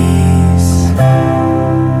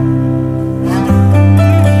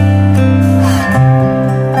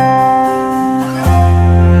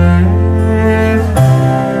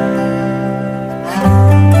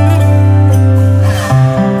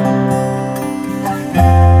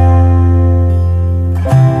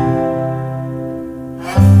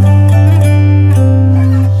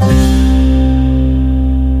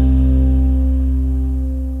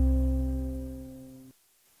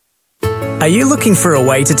Are you looking for a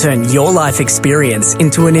way to turn your life experience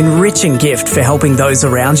into an enriching gift for helping those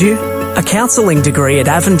around you? A counselling degree at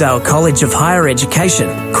Avondale College of Higher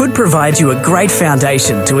Education could provide you a great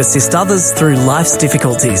foundation to assist others through life's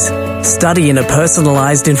difficulties. Study in a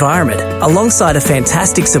personalised environment alongside a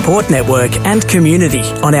fantastic support network and community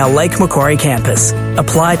on our Lake Macquarie campus.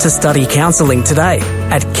 Apply to study counselling today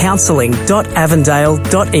at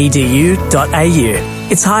counselling.avondale.edu.au.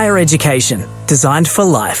 It's higher education designed for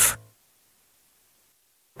life.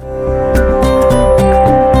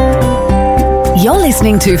 You're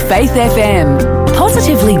listening to Faith FM,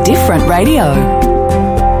 positively different radio.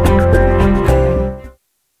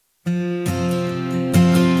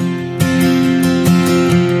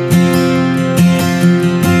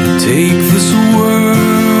 Take this world,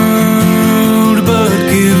 but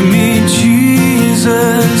give me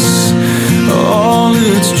Jesus. All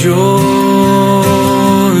its joys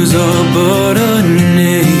are but a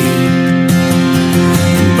name,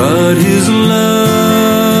 but His love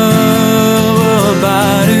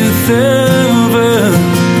abideth ever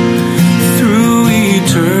through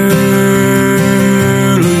eternal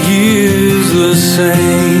years the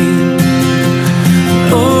same.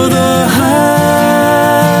 Oh, the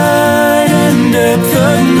height and depth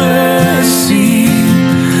of mercy,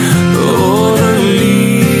 oh, the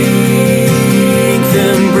length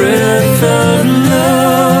and breadth of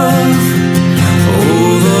love, oh,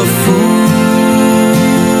 the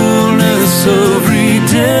fullness of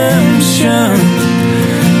redemption,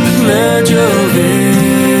 pledge of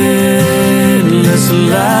endless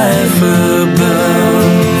life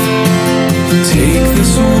above. Take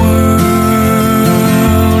this world,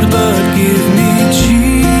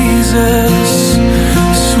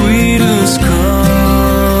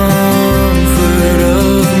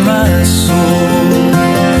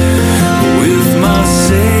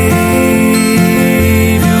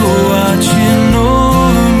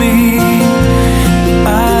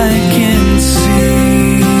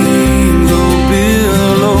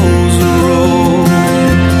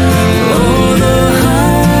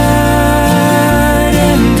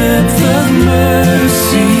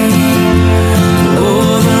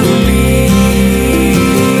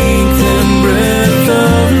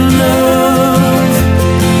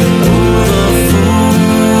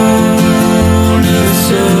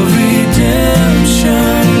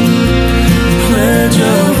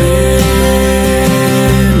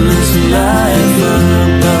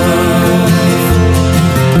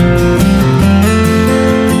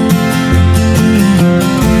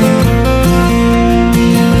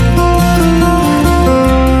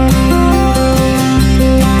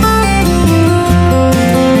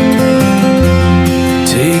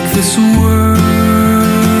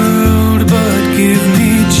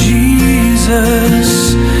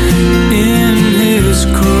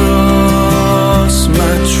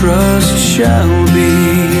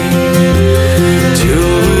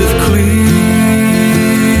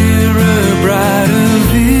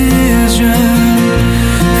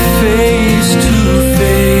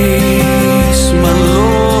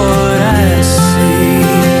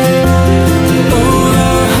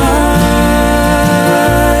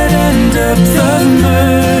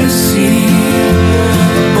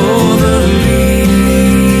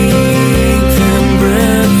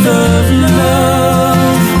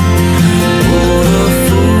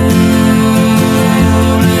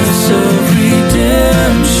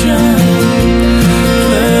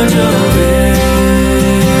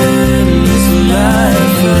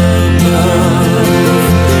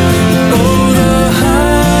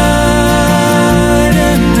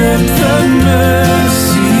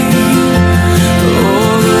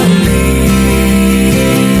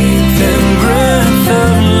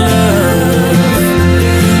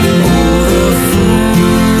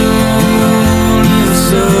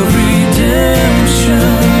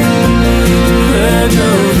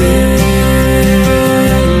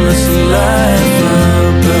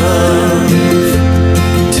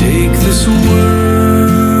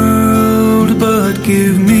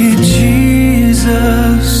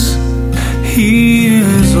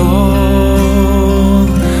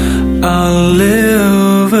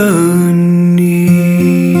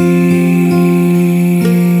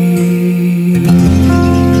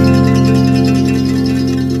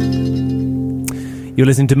 You're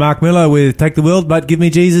listening to Mark Miller with Take the World, but Give Me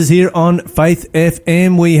Jesus here on Faith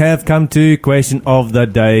FM. We have come to question of the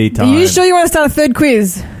day time. Are you sure you want to start a third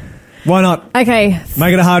quiz? Why not? Okay.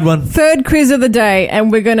 Make it a hard one. Third quiz of the day,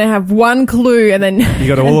 and we're going to have one clue, and then you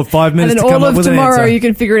got all of 5 minutes to come up with an answer. And then all of tomorrow you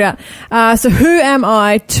can figure it out. So who am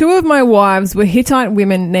I? 2 of my wives were Hittite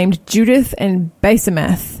women named Judith and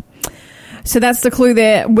Basemath. So that's the clue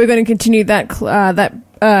there. We're going to continue that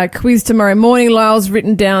quiz tomorrow morning. Lyle's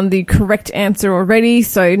written down the correct answer already,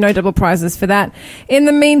 so no double prizes for that. In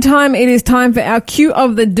the meantime, it is time for our Q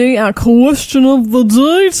of the day, our question of the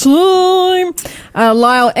day time.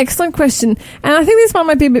 Lyle, excellent question. And I think this one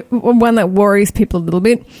might be one that worries people a little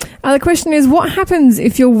bit. The question is, what happens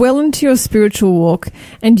if you're well into your spiritual walk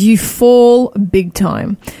and you fall big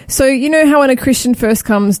time? So, you know how when a Christian first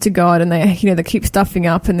comes to God and they keep stuffing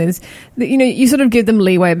up, and there's, you sort of give them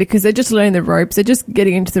leeway because they're just learning the ropes. They're just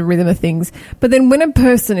getting into the rhythm of things. But then when a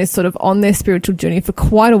person is sort of on their spiritual journey for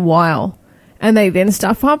quite a while and they then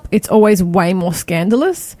stuff up, it's always way more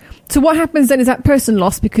scandalous. So what happens then is that person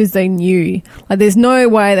lost because they knew. Like, there's no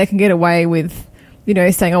way they can get away with,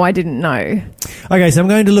 saying, oh, I didn't know. Okay, so I'm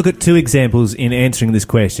going to look at 2 examples in answering this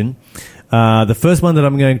question. The first one that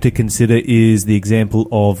I'm going to consider is the example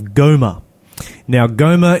of Gomer. Now,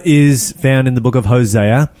 Gomer is found in the book of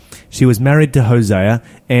Hosea. She was married to Hosea,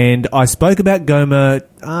 and I spoke about Gomer,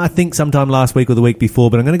 I think sometime last week or the week before,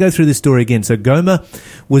 but I'm going to go through this story again. So Gomer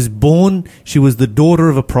was born, she was the daughter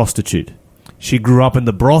of a prostitute. She grew up in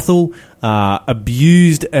the brothel,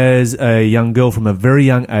 abused as a young girl from a very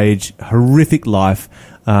young age, horrific life,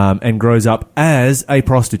 and grows up as a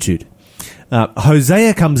prostitute.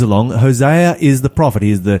 Hosea comes along. Hosea is the prophet.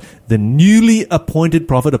 He is the newly appointed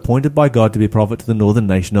prophet, appointed by God to be a prophet to the northern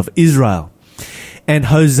nation of Israel. And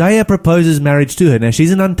Hosea proposes marriage to her. Now,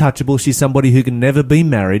 she's an untouchable. She's somebody who can never be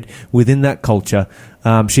married within that culture.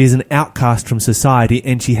 She is an outcast from society,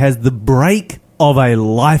 and she has the break of a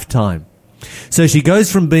lifetime. So she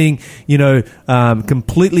goes from being,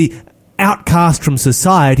 completely outcast from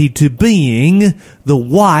society to being the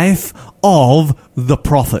wife of the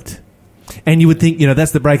prophet. And you would think,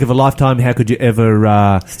 that's the break of a lifetime. How could you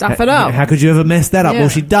ever stuff it up? How could you ever mess that up? Yeah. Well,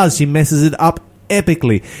 she does. She messes it up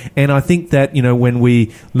epically. And I think that, when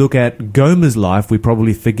we look at Gomer's life, we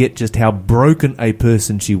probably forget just how broken a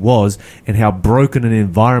person she was and how broken an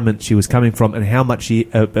environment she was coming from and how much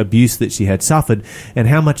abuse that she had suffered and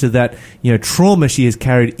how much of that, trauma she has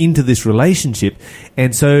carried into this relationship.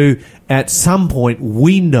 And so at some point,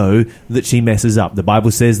 we know that she messes up. The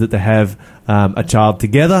Bible says that they have a child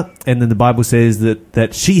together, and then the Bible says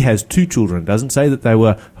that she has 2 children. It doesn't say that they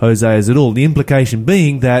were Hosea's at all. The implication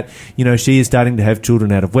being that, she is starting to have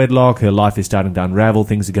children out of wedlock, her life is starting to unravel,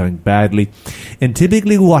 things are going badly. And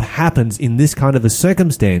typically what happens in this kind of a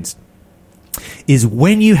circumstance is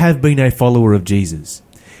when you have been a follower of Jesus,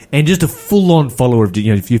 and just a full-on follower of,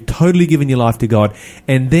 if you've totally given your life to God,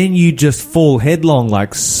 and then you just fall headlong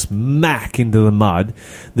like smack into the mud,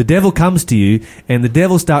 the devil comes to you, and the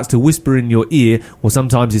devil starts to whisper in your ear, or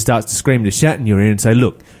sometimes he starts to scream to shout in your ear and say,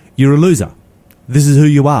 look, you're a loser. This is who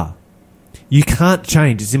you are. You can't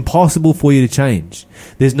change. It's impossible for you to change.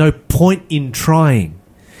 There's no point in trying.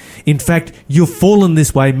 In fact, you've fallen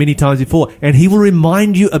this way many times before, and he will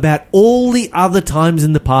remind you about all the other times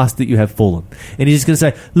in the past that you have fallen. And he's just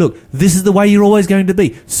going to say, look, this is the way you're always going to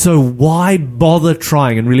be, so why bother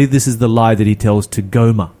trying? And really, this is the lie that he tells to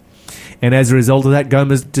Gomer. And as a result of that,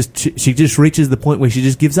 Gomer's she just reaches the point where she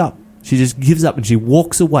just gives up. She just gives up and she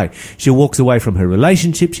walks away. She walks away from her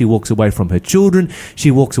relationship. She walks away from her children.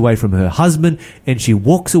 She walks away from her husband, and she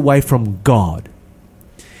walks away from God.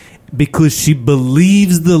 Because she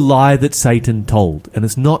believes the lie that Satan told. And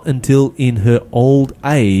it's not until in her old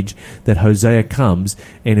age that Hosea comes,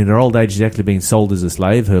 and in her old age she's actually being sold as a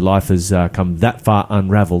slave. Her life has come that far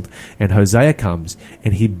unraveled. And Hosea comes,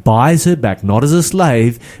 and he buys her back, not as a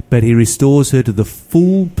slave, but he restores her to the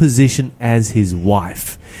full position as his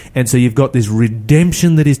wife. And so you've got this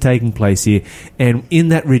redemption that is taking place here. And in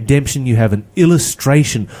that redemption you have an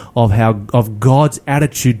illustration of God's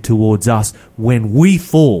attitude towards us when we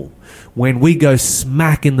fall. When we go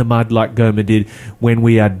smack in the mud like Gomer did, when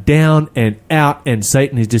we are down and out and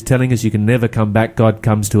Satan is just telling us you can never come back, God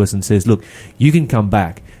comes to us and says, look, you can come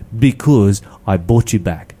back because I bought you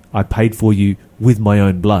back. I paid for you with my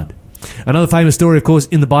own blood. Another famous story, of course,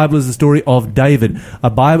 in the Bible is the story of David,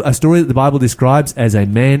 a story that the Bible describes as a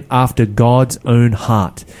man after God's own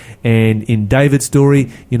heart. And in David's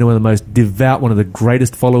story, one of the most devout, one of the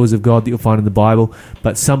greatest followers of God that you'll find in the Bible,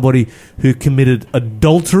 but somebody who committed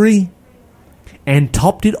adultery and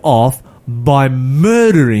topped it off by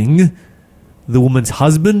murdering the woman's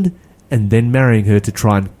husband and then marrying her to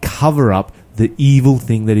try and cover up the evil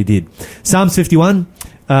thing that he did. Psalms 51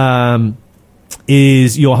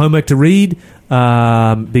 is your homework to read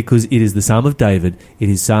because it is the Psalm of David. It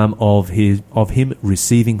is Psalm of him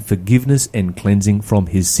receiving forgiveness and cleansing from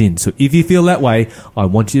his sin. So if you feel that way, I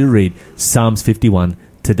want you to read Psalms 51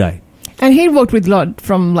 today. And he'd walked with God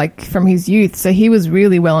from his youth, so he was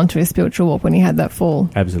really well into his spiritual walk when he had that fall.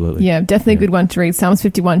 Absolutely. Yeah, definitely a good one to read, Psalms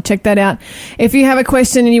 51. Check that out. If you have a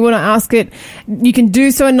question and you want to ask it, you can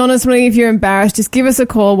do so anonymously if you're embarrassed. Just give us a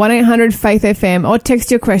call, 1-800-FAITH-FM, or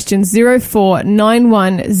text your questions,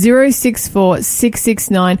 0491 064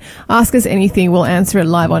 669. Ask us anything. We'll answer it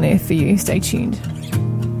live on air for you. Stay tuned.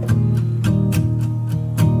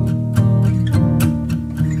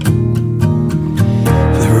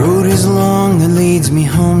 Is long that leads me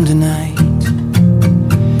home tonight.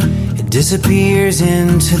 It disappears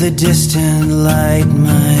into the distant light,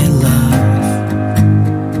 my love.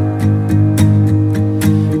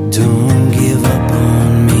 Don't give up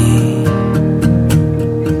on me.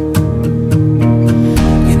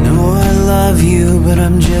 You know I love you, but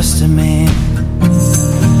I'm just a man.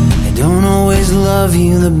 I don't always love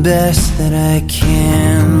you the best that I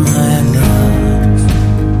can, my love.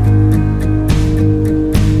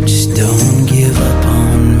 Don't give up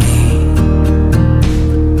on me.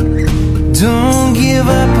 Don't give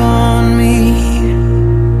up on me.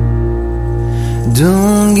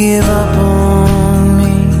 Don't give up on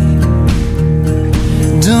me.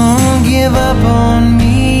 Don't give up on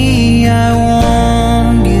me. I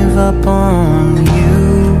won't give up on you.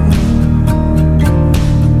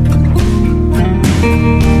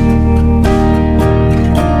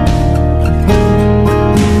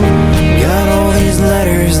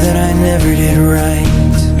 Letters that I never did write.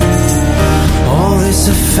 All this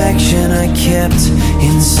affection I kept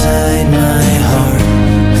inside my heart.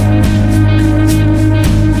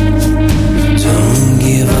 Don't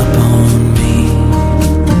give up on me.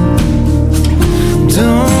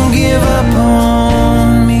 Don't give up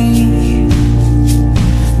on me.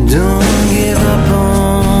 Don't give up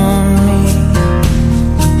on me.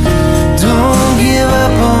 Don't give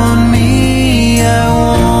up on me. I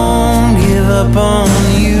won't give up on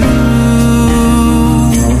you.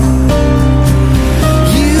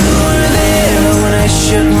 You were there when I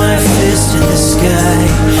shook my fist at the sky.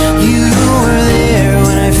 You were there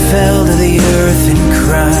when I fell to the earth and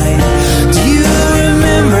cried. Do you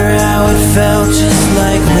remember how it felt just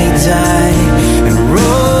like we died and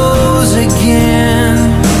rose again?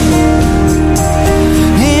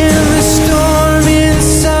 And the storm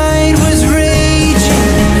inside was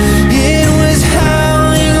raging. It was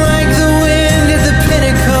howling like the wind at the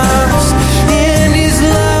Pentecost. And his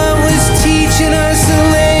love was teaching us a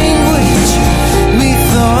language we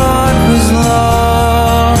thought was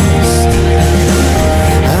lost.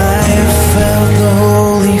 I have felt the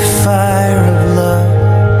holy fire of love,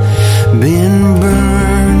 been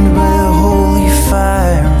burned by the holy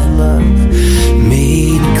fire of love,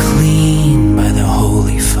 made clean by the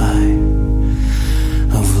holy fire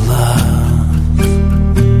of love.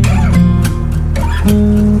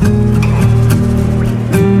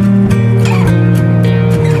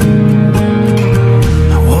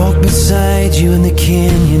 I walk beside you in the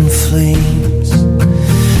canyon flames,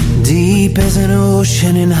 deep as an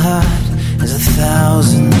ocean and hot as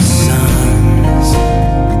 1,000 suns.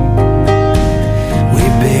 We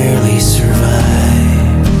barely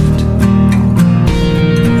survived,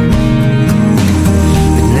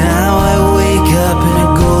 but now I wake up in a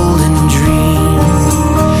golden dream.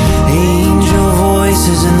 Angel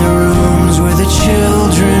voices in the rooms where the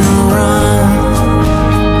children run,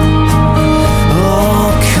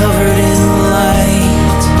 all covered in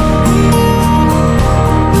light.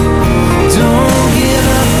 Don't give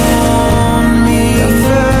up on me.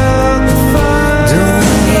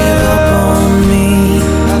 Don't give up on me.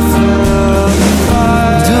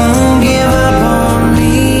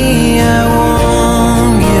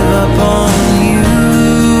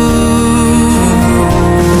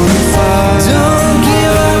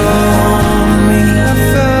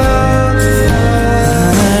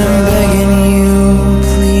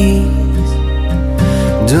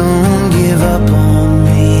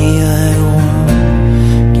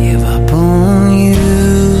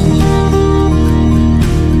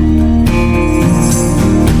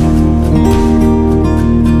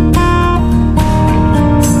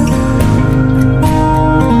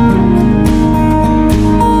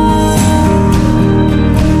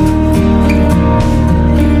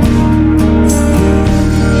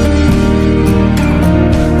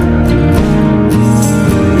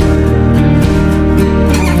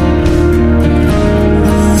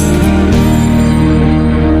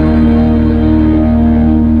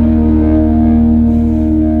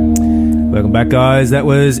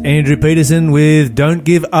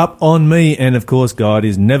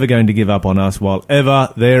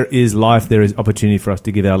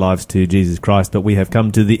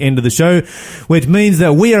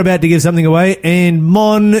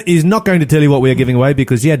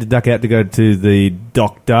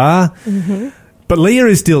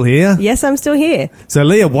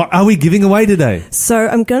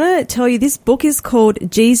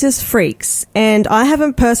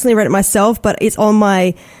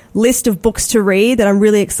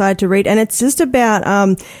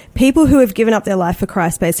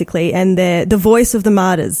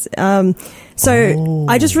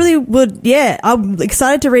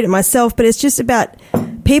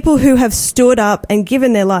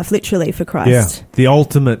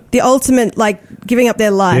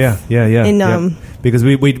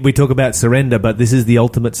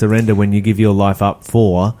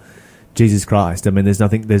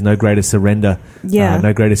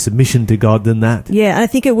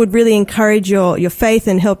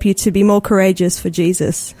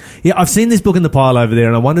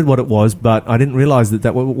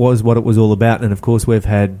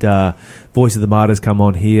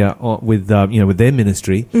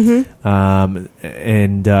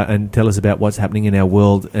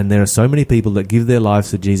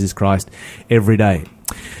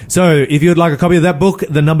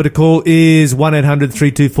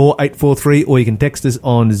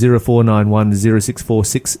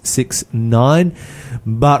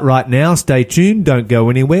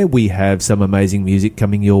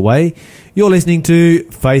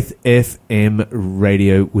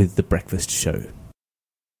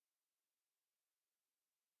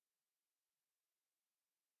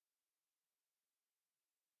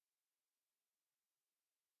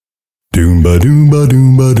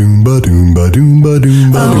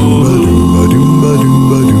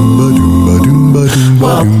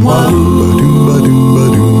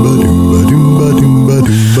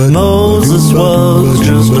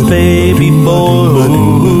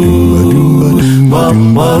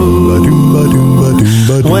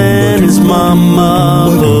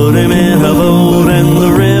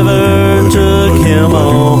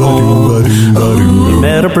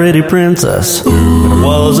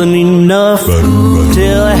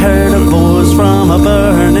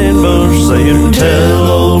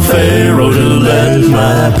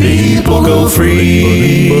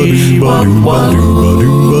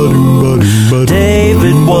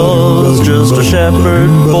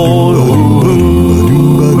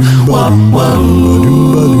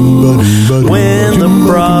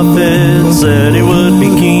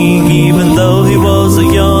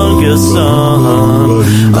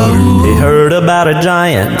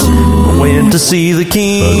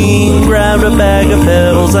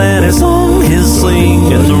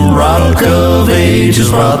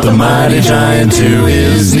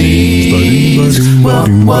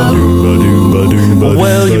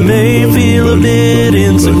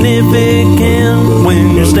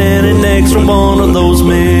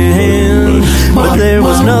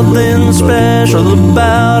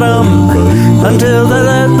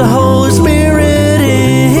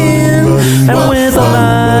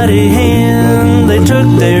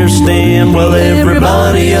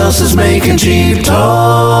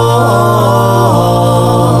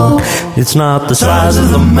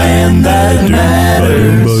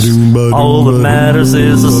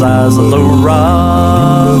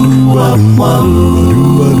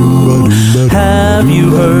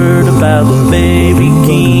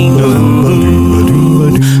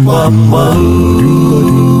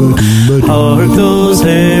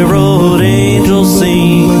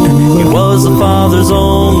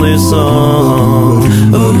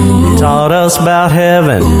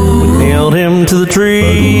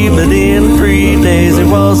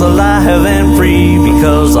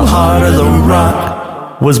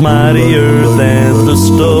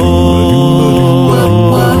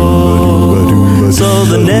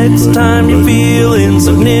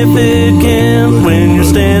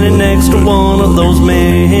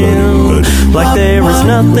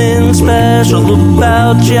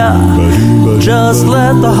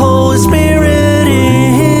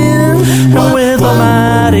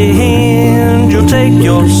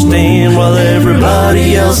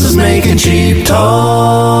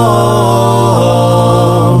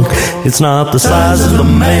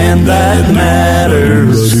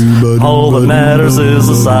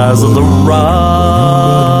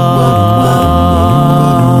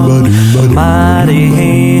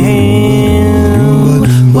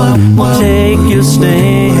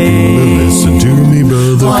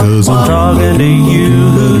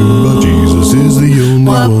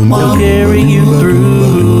 carry you through.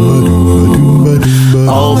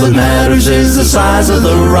 All that matters is the size of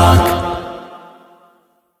the rock.